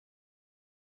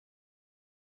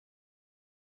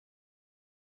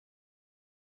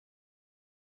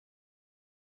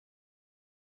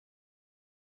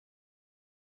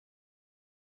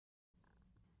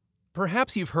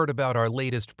Perhaps you've heard about our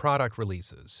latest product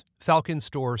releases, Falcon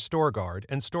Store, StorGuard,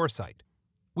 and StorSight.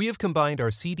 We have combined our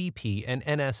CDP and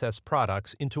NSS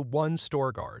products into one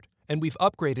StorGuard, and we've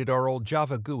upgraded our old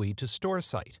Java GUI to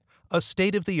StorSight, a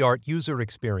state-of-the-art user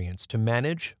experience to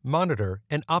manage, monitor,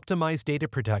 and optimize data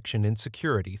protection and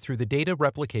security through the data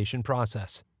replication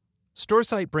process.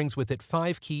 StorSight brings with it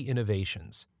 5 key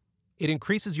innovations. It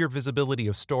increases your visibility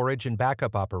of storage and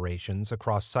backup operations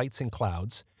across sites and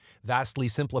clouds, vastly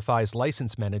simplifies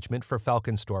license management for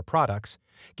Falcon Store products,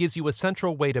 gives you a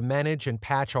central way to manage and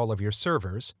patch all of your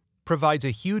servers, provides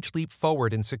a huge leap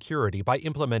forward in security by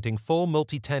implementing full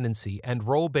multitenancy and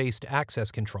role-based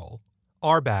access control,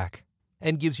 RBAC,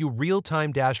 and gives you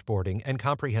real-time dashboarding and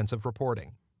comprehensive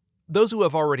reporting. Those who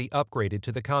have already upgraded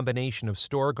to the combination of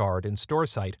StorGuard and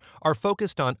StorSight are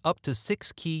focused on up to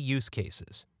 6 key use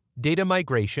cases: data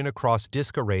migration across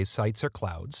disk arrays, sites, or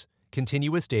clouds,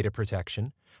 continuous data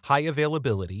protection, high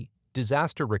availability,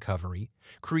 disaster recovery,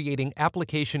 creating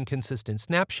application-consistent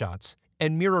snapshots,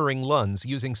 and mirroring LUNs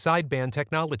using sideband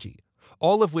technology,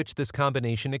 all of which this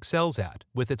combination excels at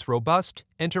with its robust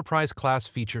enterprise-class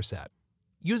feature set.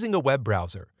 Using a web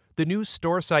browser, the new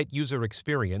StorSight user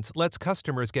experience lets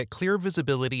customers get clear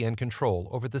visibility and control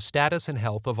over the status and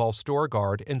health of all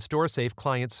StorGuard and StorSafe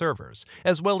client servers,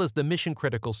 as well as the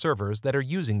mission-critical servers that are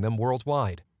using them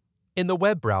worldwide. In the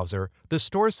web browser, the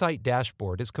StorSight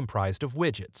dashboard is comprised of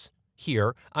widgets.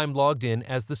 Here, I'm logged in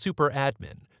as the super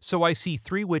admin, so I see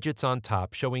 3 widgets on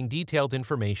top showing detailed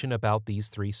information about these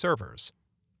 3 servers.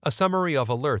 A summary of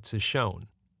alerts is shown.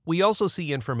 We also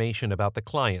see information about the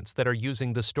clients that are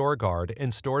using the StorGuard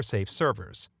and StorSafe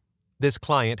servers. This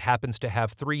client happens to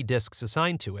have 3 disks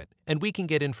assigned to it, and we can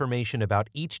get information about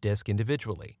each disk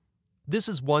individually. This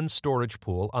is one storage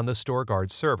pool on the StorGuard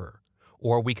server.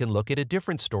 Or we can look at a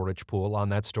different storage pool on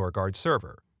that StorGuard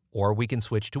server. Or we can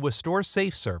switch to a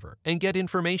StorSafe server and get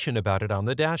information about it on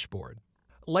the dashboard.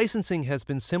 Licensing has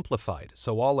been simplified,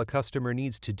 so all a customer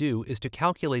needs to do is to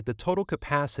calculate the total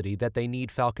capacity that they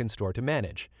need Falcon Store to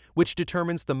manage, which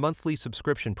determines the monthly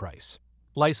subscription price.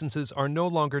 Licenses are no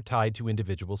longer tied to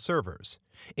individual servers.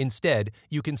 Instead,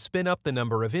 you can spin up the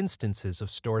number of instances of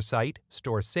StorSight,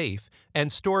 StorSafe,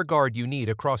 and StorGuard you need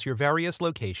across your various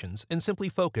locations and simply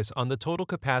focus on the total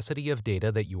capacity of data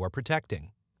that you are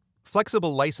protecting.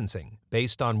 Flexible licensing,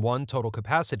 based on one total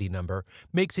capacity number,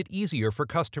 makes it easier for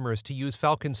customers to use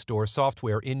Falcon Store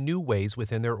software in new ways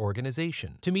within their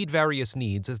organization to meet various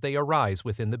needs as they arise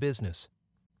within the business.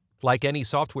 Like any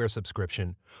software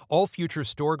subscription, all future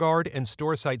StorGuard and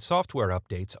StorSight software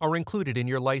updates are included in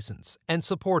your license and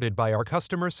supported by our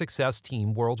customer success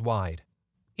team worldwide.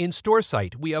 In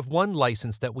StorSight, we have one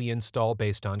license that we install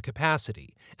based on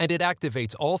capacity, and it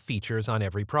activates all features on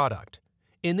every product.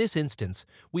 In this instance,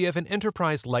 we have an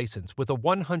enterprise license with a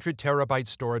 100 terabyte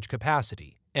storage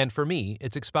capacity, and for me,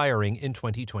 it's expiring in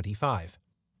 2025.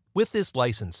 With this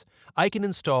license, I can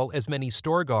install as many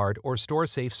StorGuard or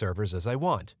StorSafe servers as I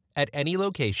want, at any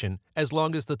location, as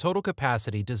long as the total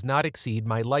capacity does not exceed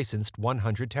my licensed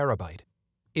 100 terabyte.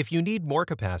 If you need more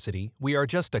capacity, we are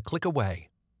just a click away.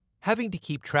 Having to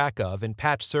keep track of and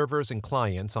patch servers and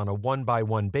clients on a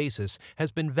one-by-one basis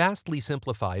has been vastly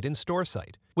simplified in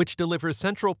StorSight, which delivers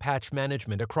central patch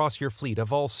management across your fleet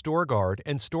of all StorGuard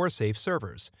and StorSafe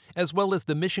servers, as well as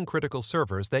the mission-critical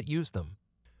servers that use them.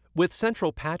 With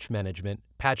central patch management,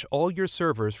 patch all your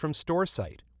servers from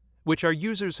StorSight, which our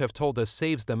users have told us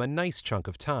saves them a nice chunk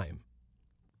of time.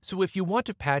 So if you want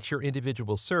to patch your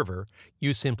individual server,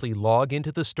 you simply log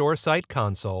into the StorSight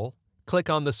console, click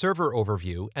on the server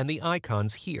overview and the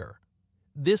icons here.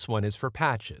 This one is for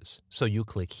patches, so you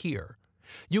click here.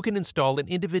 You can install an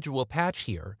individual patch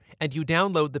here, and you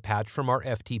download the patch from our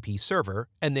FTP server,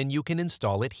 and then you can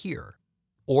install it here.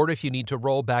 Or if you need to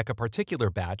roll back a particular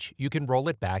batch, you can roll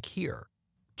it back here.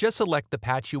 Just select the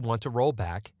patch you want to roll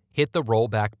back, hit the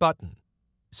rollback button.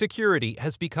 Security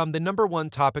has become the #1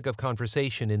 topic of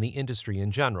conversation in the industry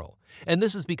in general, and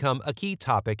this has become a key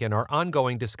topic in our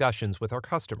ongoing discussions with our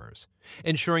customers,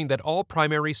 ensuring that all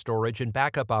primary storage and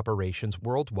backup operations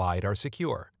worldwide are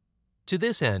secure. To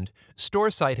this end,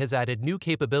 StorSight has added new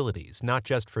capabilities not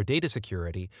just for data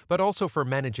security, but also for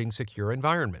managing secure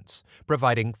environments,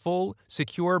 providing full,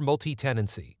 secure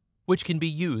multi-tenancy, which can be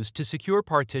used to secure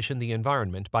partition the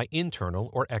environment by internal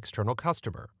or external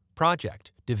customer,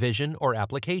 project, division, or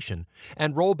application,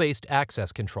 and role-based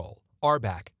access control,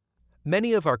 RBAC.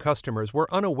 Many of our customers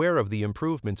were unaware of the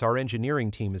improvements our engineering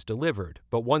team has delivered,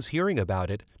 but once hearing about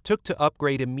it, took to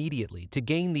upgrade immediately to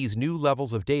gain these new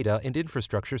levels of data and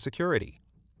infrastructure security.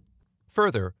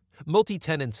 Further,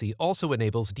 Multitenancy also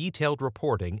enables detailed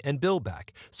reporting and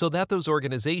bill-back so that those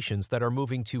organizations that are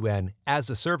moving to an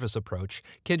as-a-service approach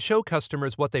can show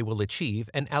customers what they will achieve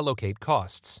and allocate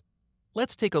costs.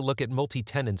 Let's take a look at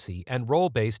multi-tenancy and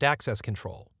role-based access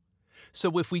control.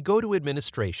 So if we go to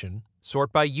Administration,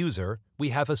 sort by user, we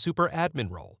have a super admin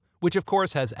role, which of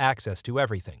course has access to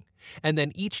everything. And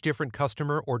then each different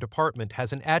customer or department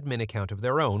has an admin account of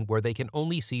their own where they can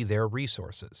only see their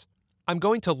resources. I'm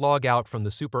going to log out from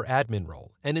the super admin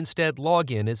role and instead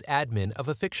log in as admin of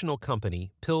a fictional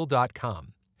company,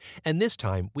 pill.com. And this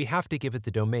time we have to give it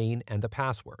the domain and the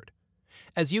password.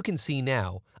 As you can see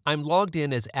now, I'm logged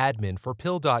in as admin for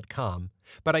pill.com,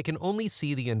 but I can only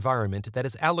see the environment that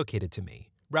is allocated to me,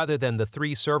 rather than the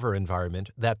 3-server environment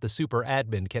that the super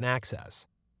admin can access.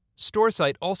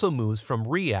 StorSight also moves from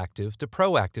reactive to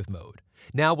proactive mode,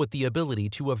 now with the ability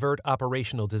to avert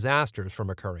operational disasters from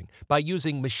occurring by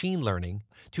using machine learning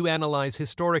to analyze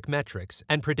historic metrics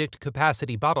and predict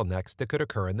capacity bottlenecks that could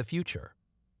occur in the future.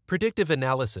 Predictive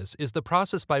analysis is the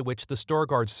process by which the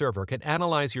StorGuard server can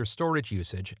analyze your storage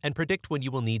usage and predict when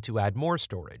you will need to add more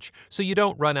storage, so you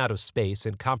don't run out of space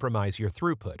and compromise your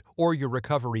throughput or your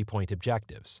recovery point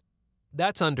objectives.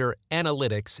 That's under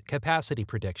Analytics Capacity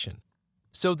Prediction.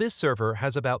 So this server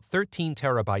has about 13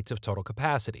 terabytes of total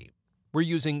capacity. We're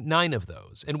using 9 of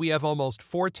those, and we have almost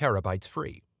 4 terabytes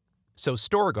free. So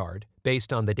StorGuard,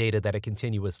 based on the data that it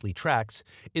continuously tracks,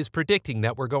 is predicting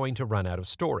that we're going to run out of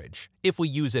storage if we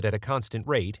use it at a constant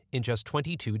rate in just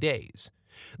 22 days.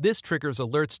 This triggers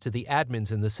alerts to the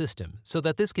admins in the system so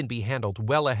that this can be handled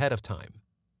well ahead of time.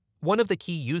 One of the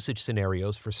key usage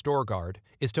scenarios for StorGuard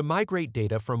is to migrate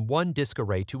data from one disk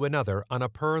array to another on a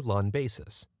per-LUN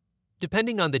basis.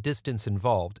 Depending on the distance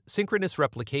involved, synchronous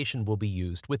replication will be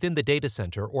used within the data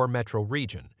center or metro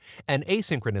region, and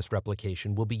asynchronous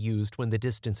replication will be used when the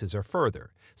distances are further,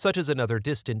 such as another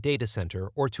distant data center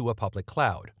or to a public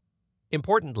cloud.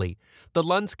 Importantly, the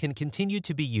LUNs can continue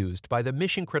to be used by the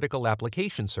mission-critical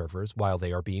application servers while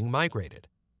they are being migrated.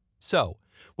 So,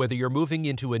 whether you're moving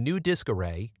into a new disk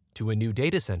array, to a new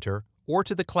data center, or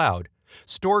to the cloud,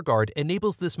 StorGuard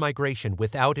enables this migration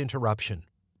without interruption.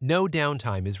 No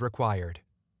downtime is required.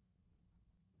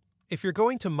 If you're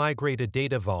going to migrate a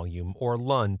data volume or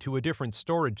LUN to a different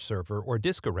storage server or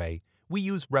disk array, we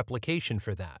use replication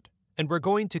for that, and we're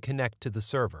going to connect to the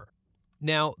server.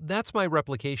 Now, that's my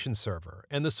replication server,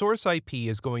 and the source IP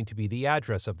is going to be the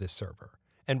address of this server,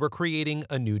 and we're creating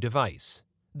a new device.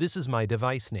 This is my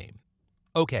device name.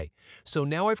 Okay, so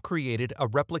now I've created a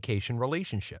replication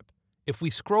relationship. If we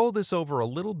scroll this over a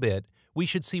little bit, we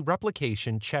should see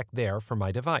replication checked there for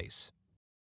my device.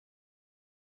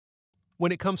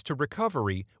 When it comes to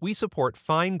recovery, we support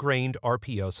fine-grained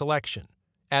RPO selection.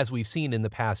 As we've seen in the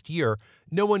past year,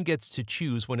 no one gets to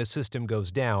choose when a system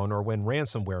goes down or when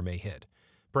ransomware may hit.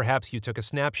 Perhaps you took a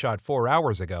snapshot 4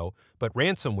 hours ago, but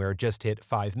ransomware just hit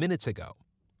 5 minutes ago.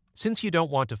 Since you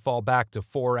don't want to fall back to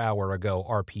 4-hour-ago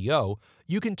RPO,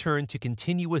 you can turn to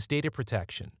continuous data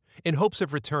protection in hopes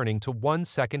of returning to 1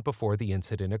 second before the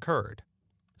incident occurred.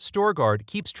 StorGuard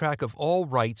keeps track of all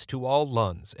writes to all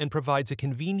LUNs and provides a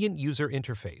convenient user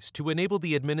interface to enable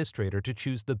the administrator to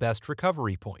choose the best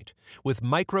recovery point, with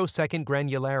microsecond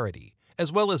granularity,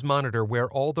 as well as monitor where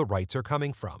all the writes are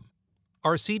coming from.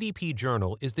 Our CDP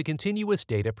journal is the Continuous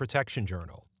Data Protection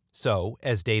Journal. So,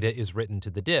 as data is written to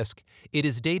the disk, it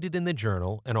is dated in the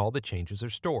journal and all the changes are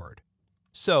stored.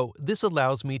 So, this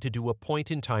allows me to do a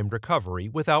point-in-time recovery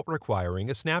without requiring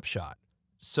a snapshot.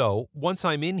 So, once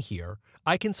I'm in here,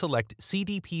 I can select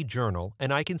CDP Journal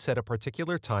and I can set a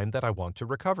particular time that I want to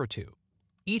recover to.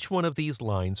 Each one of these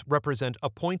lines represent a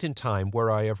point in time where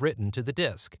I have written to the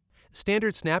disk.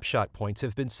 Standard snapshot points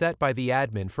have been set by the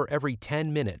admin for every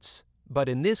 10 minutes, but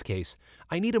in this case,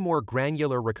 I need a more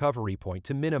granular recovery point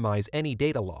to minimize any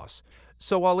data loss,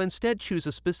 so I'll instead choose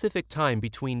a specific time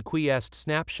between quiesced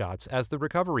snapshots as the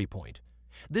recovery point.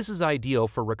 This is ideal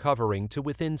for recovering to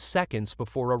within seconds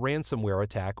before a ransomware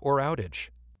attack or outage.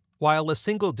 While a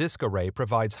single disk array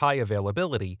provides high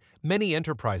availability, many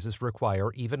enterprises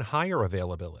require even higher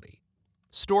availability.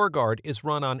 StorGuard is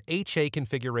run on HA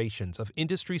configurations of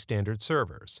industry-standard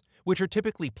servers, which are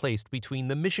typically placed between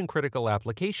the mission-critical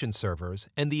application servers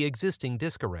and the existing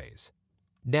disk arrays.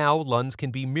 Now, LUNs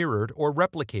can be mirrored or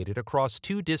replicated across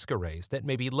 2 disk arrays that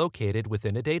may be located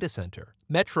within a data center,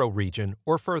 metro region,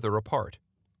 or further apart.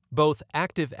 Both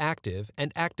active-active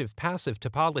and active-passive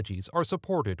topologies are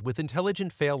supported with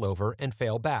intelligent failover and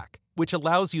failback, which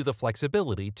allows you the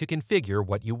flexibility to configure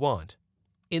what you want.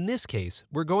 In this case,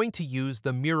 we're going to use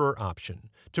the mirror option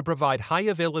to provide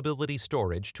high-availability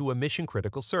storage to a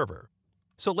mission-critical server.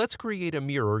 So let's create a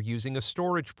mirror using a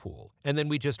storage pool, and then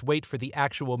we just wait for the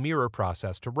actual mirror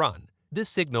process to run. This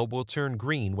signal will turn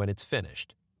green when it's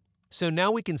finished. So now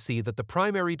we can see that the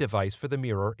primary device for the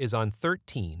mirror is on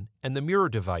 13 and the mirror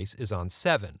device is on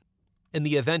 7. In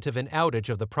the event of an outage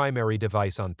of the primary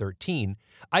device on 13,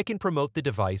 I can promote the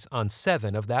device on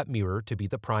 7 of that mirror to be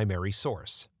the primary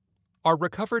source. Our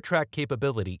recover track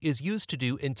capability is used to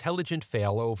do intelligent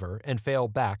failover and fail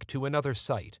back to another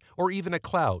site or even a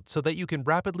cloud so that you can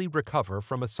rapidly recover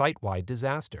from a site-wide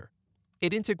disaster.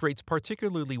 It integrates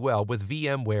particularly well with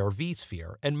VMware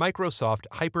vSphere and Microsoft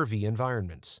Hyper-V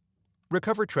environments.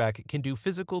 Recover track can do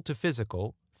physical to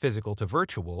physical, physical to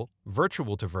virtual,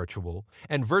 virtual to virtual,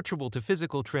 and virtual to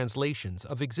physical translations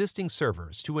of existing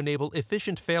servers to enable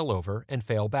efficient failover and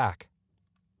failback.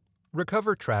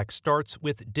 Recover track starts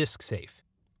with disk safe.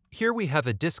 Here we have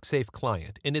a disk safe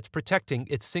client and it's protecting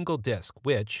its single disk,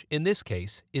 which, in this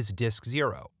case, is disk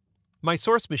 0. My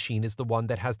source machine is the one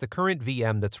that has the current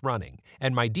VM that's running,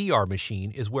 and my DR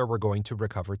machine is where we're going to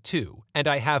recover to, and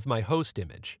I have my host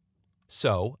image.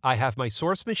 So, I have my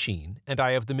source machine, and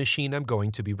I have the machine I'm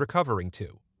going to be recovering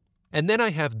to. And then I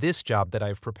have this job that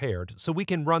I've prepared so we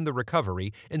can run the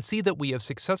recovery and see that we have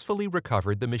successfully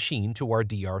recovered the machine to our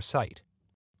DR site.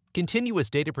 Continuous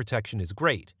data protection is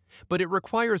great, but it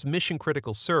requires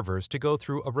mission-critical servers to go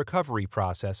through a recovery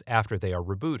process after they are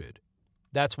rebooted.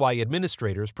 That's why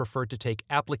administrators prefer to take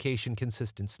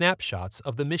application-consistent snapshots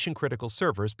of the mission-critical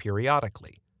servers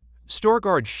periodically.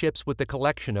 StorGuard ships with the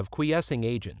collection of quiescing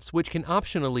agents, which can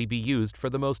optionally be used for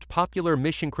the most popular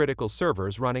mission-critical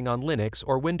servers running on Linux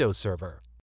or Windows Server.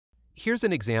 Here's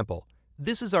an example.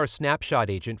 This is our snapshot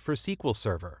agent for SQL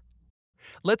Server.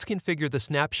 Let's configure the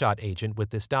snapshot agent with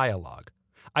this dialog.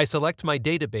 I select my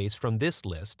database from this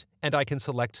list, and I can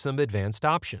select some advanced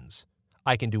options.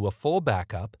 I can do a full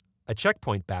backup, a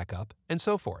checkpoint backup, and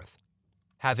so forth.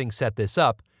 Having set this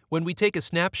up, when we take a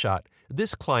snapshot,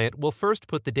 this client will first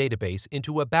put the database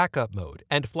into a backup mode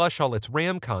and flush all its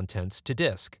RAM contents to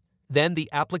disk. Then the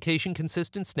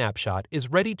application-consistent snapshot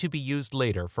is ready to be used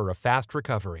later for a fast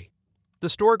recovery. The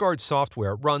StorGuard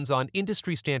software runs on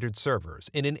industry-standard servers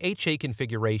in an HA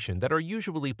configuration that are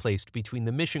usually placed between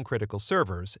the mission-critical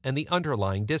servers and the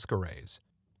underlying disk arrays.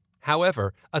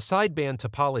 However, a sideband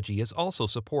topology is also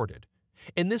supported.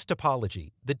 In this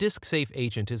topology, the disk-safe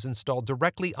agent is installed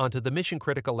directly onto the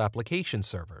mission-critical application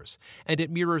servers, and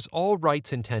it mirrors all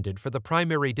writes intended for the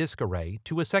primary disk array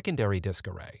to a secondary disk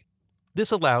array.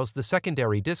 This allows the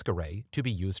secondary disk array to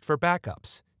be used for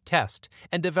backups, test,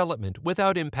 and development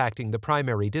without impacting the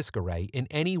primary disk array in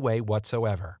any way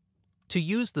whatsoever. To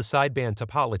use the sideband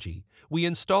topology, we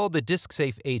install the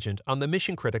disk-safe agent on the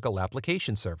mission-critical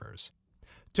application servers.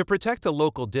 To protect a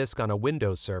local disk on a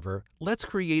Windows server, let's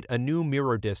create a new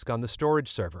mirror disk on the storage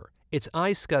server. It's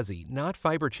iSCSI, not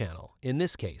Fibre Channel, in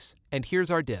this case, and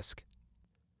here's our disk.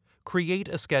 Create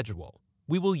a schedule.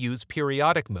 We will use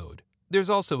periodic mode. There's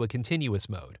also a continuous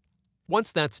mode.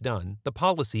 Once that's done, the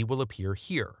policy will appear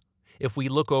here. If we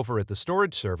look over at the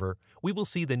storage server, we will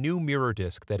see the new mirror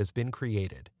disk that has been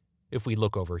created. If we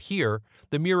look over here,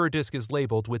 the mirror disk is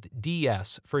labeled with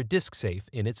DS for disk safe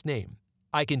in its name.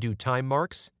 I can do time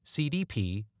marks,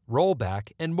 CDP,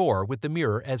 rollback, and more with the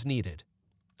mirror as needed.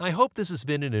 I hope this has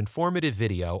been an informative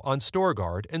video on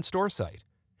StorGuard and StorSight.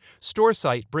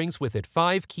 StorSight brings with it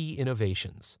 5 key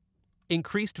innovations: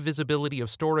 increased visibility of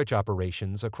storage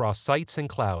operations across sites and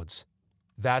clouds,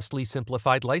 vastly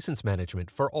simplified license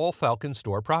management for all Falcon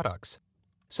Store products,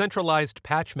 centralized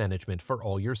patch management for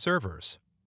all your servers,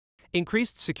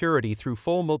 increased security through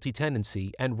full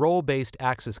multitenancy and role-based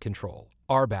access control,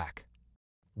 RBAC,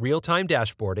 real-time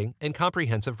dashboarding, and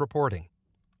comprehensive reporting.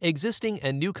 Existing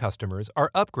and new customers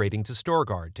are upgrading to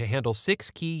StorGuard to handle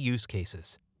 6 key use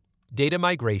cases: data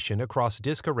migration across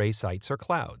disk array sites or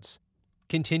clouds,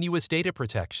 continuous data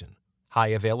protection, high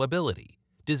availability,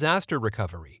 disaster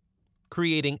recovery,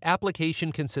 creating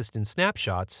application-consistent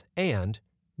snapshots, and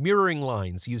mirroring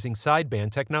lines using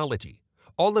sideband technology,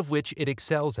 all of which it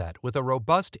excels at with a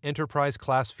robust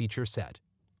enterprise-class feature set.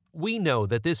 We know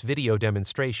that this video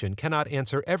demonstration cannot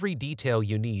answer every detail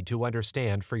you need to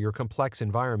understand for your complex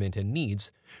environment and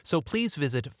needs, so please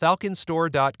visit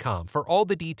falconstore.com for all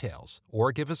the details,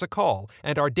 or give us a call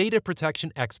and our data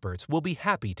protection experts will be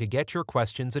happy to get your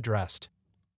questions addressed.